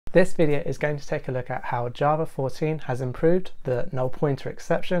This video is going to take a look at how Java 14 has improved the null pointer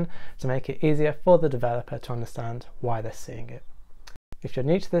exception to make it easier for the developer to understand why they're seeing it. If you're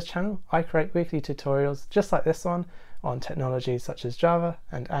new to this channel, I create weekly tutorials just like this one on technologies such as Java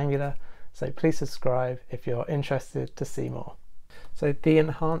and Angular, so please subscribe if you're interested to see more. So the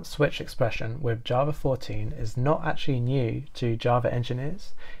enhanced switch expression with Java 14 is not actually new to Java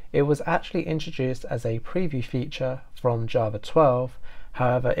engineers. It was actually introduced as a preview feature from Java 12,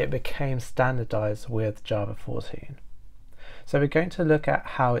 however it became standardized with Java 14. So we're going to look at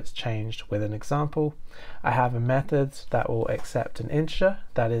how it's changed with an example. I have a method that will accept an integer,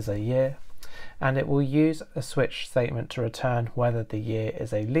 that is a year, and it will use a switch statement to return whether the year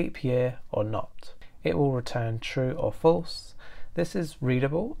is a leap year or not. It will return true or false. This is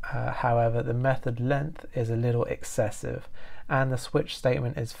readable, however the method length is a little excessive and the switch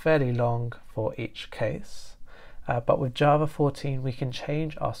statement is fairly long for each case. But with Java 14 we can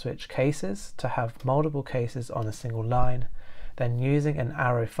change our switch cases to have multiple cases on a single line. Then using an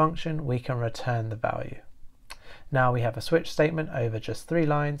arrow function we can return the value. Now we have a switch statement over just 3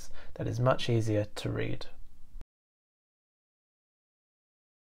 lines that is much easier to read.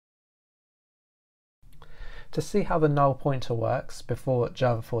 To see how the null pointer works before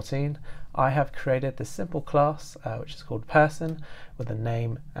Java 14, I have created this simple class which is called person with a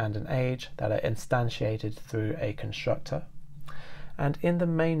name and an age that are instantiated through a constructor. And in the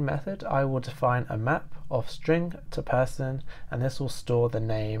main method I will define a map of string to person, and this will store the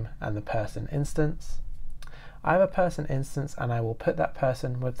name and the person instance. I have a person instance and I will put that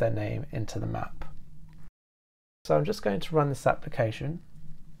person with their name into the map. So I'm just going to run this application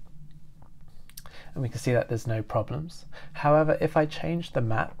and we can see that there's no problems. However, if I change the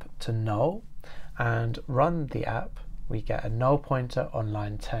map to null and run the app, we get a null pointer on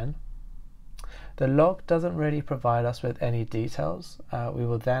line 10. The log doesn't really provide us with any details. We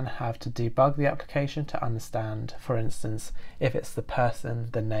will then have to debug the application to understand, for instance, if it's the person,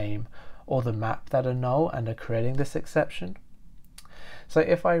 the name, or the map that are null and are creating this exception. So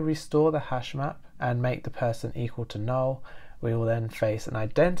if I restore the hash map and make the person equal to null, we will then face an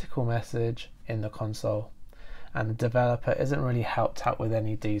identical message in the console, and the developer isn't really helped out with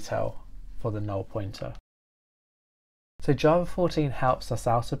any detail for the null pointer. So Java 14 helps us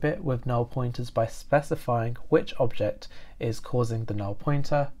out a bit with null pointers by specifying which object is causing the null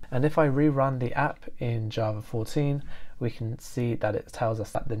pointer, and if I rerun the app in Java 14 we can see that it tells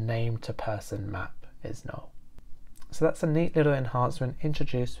us that the name to person map is null. So that's a neat little enhancement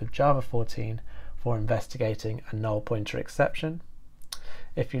introduced with Java 14 for investigating a null pointer exception.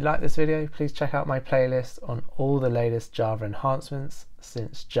 If you like this video, please check out my playlist on all the latest Java enhancements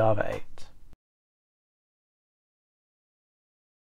since Java 8.